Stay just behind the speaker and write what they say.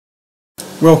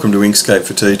Welcome to Inkscape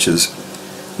for Teachers.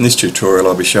 In this tutorial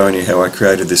I'll be showing you how I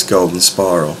created this golden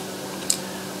spiral.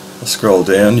 I'll scroll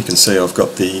down, you can see I've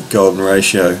got the golden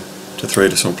ratio to 3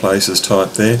 decimal places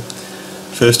typed there.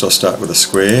 First I'll start with a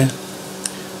square,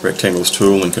 rectangles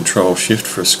tool and control shift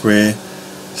for a square,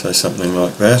 so something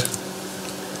like that.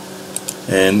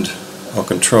 And I'll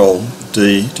control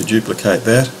D to duplicate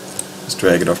that, just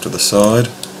drag it off to the side.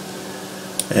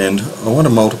 And I want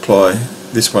to multiply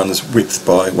this one's width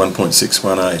by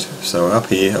 1.618. So up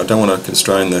here, I don't want to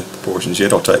constrain the proportions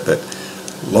yet, I'll take that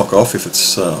lock off if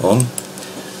it's on.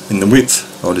 In the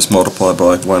width, I'll just multiply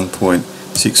by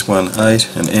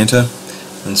 1.618 and enter,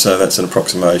 and so that's an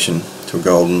approximation to a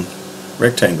golden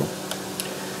rectangle.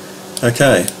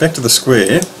 Okay, back to the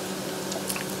square,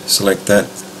 select that,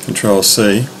 Control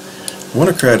C. I want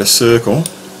to create a circle,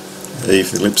 E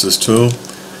for the ellipsis tool,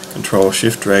 Control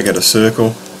Shift, drag out a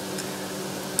circle,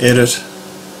 edit,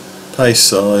 paste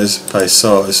size,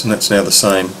 and that's now the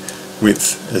same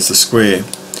width as the square.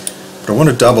 But I want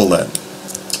to double that.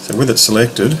 So with it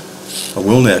selected, I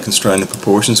will now constrain the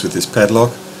proportions with this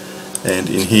padlock, and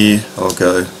in here I'll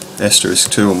go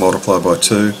 *2 or multiply by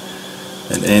 2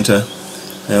 and enter.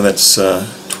 Now that's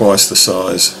twice the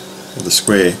size of the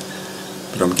square.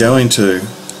 But I'm going to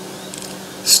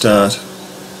start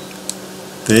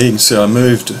there. You can see I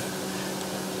moved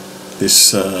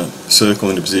this circle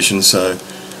into position so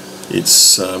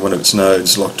it's one of its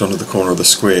nodes locked onto the corner of the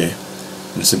square.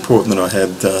 And it's important that I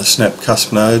had snap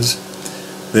cusp nodes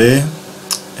there,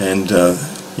 and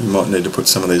you might need to put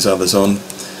some of these others on,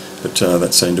 but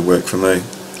that seemed to work for me.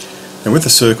 And with the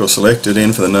circle selected,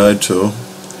 N for the node tool,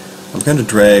 I'm going to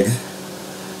drag,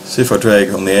 see if I drag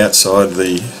on the outside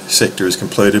the sector is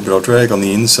completed, but I'll drag on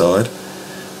the inside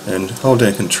and hold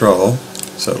down Control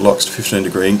so it locks to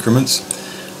 15-degree increments.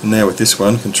 And now with this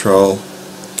one, Control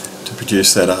to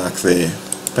produce that arc there.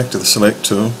 Back to the Select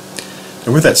tool,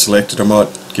 and with that selected I might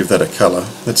give that a colour.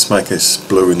 Let's make this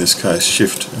blue in this case,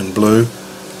 Shift and blue,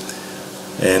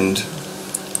 and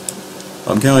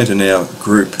I'm going to now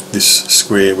group this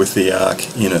square with the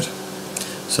arc in it.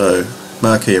 So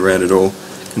marquee around it all,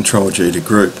 Control G to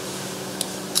group.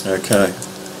 Okay,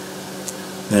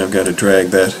 now I'm going to drag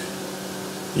that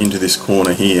into this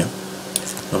corner here.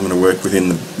 I'm going to work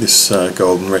within this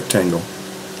golden rectangle.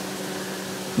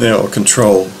 Now I'll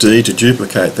Control D to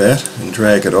duplicate that and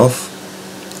drag it off,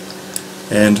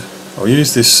 and I'll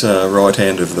use this right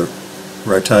hand of the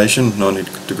rotation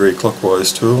 90-degree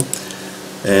clockwise tool,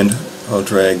 and I'll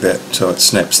drag that so it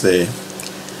snaps there.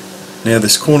 Now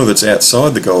this corner that's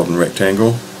outside the golden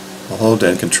rectangle, I'll hold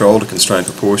down Control to constrain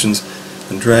proportions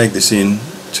and drag this in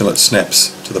till it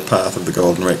snaps to the path of the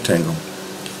golden rectangle.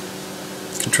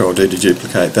 Control D to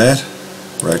duplicate that,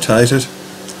 rotate it,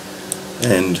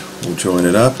 and we'll join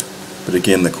it up. But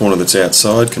again, the corner that's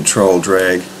outside, Control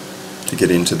drag to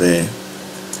get into there.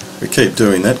 We keep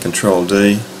doing that, Control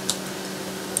D,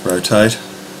 rotate,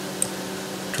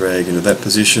 drag into that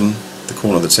position, the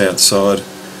corner that's outside,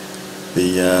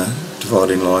 the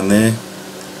dividing line there,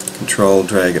 Control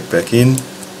drag it back in,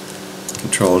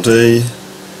 Control D,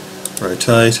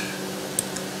 rotate,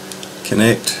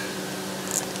 connect,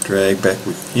 drag back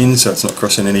in so it's not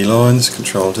crossing any lines,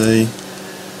 Control D,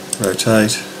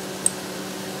 rotate,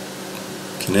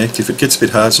 connect. If it gets a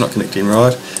bit hard, it's not connecting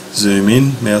right, zoom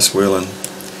in, mouse wheel and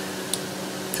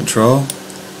Control,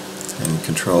 and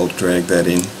Control to drag that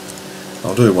in.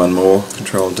 I'll do one more,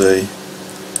 Control D,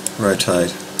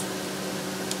 rotate,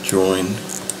 join,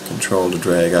 Control to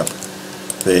drag up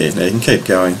there. Now you can keep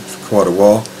going for quite a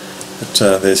while, but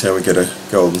there's how we get a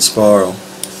golden spiral.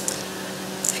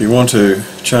 If you want to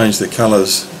change the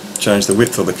colours, change the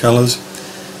width of the colours,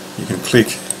 you can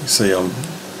click, see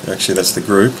actually that's the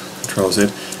group, Control Z,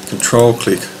 Control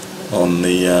click on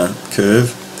the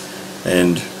curve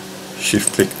and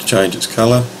Shift click to change its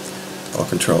colour. I'll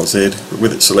Control Z, but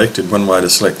with it selected, one way to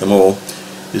select them all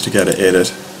is to go to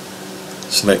Edit,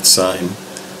 select Same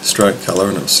Stroke Colour,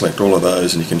 and it will select all of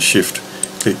those, and you can Shift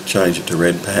click change it to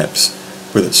red perhaps.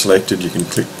 With it selected you can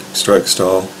click Stroke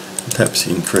Style and perhaps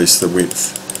increase the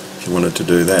width if you wanted to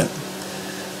do that.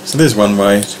 So there's one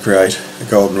way to create a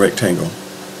golden rectangle.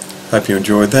 Hope you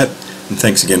enjoyed that, and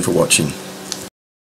thanks again for watching.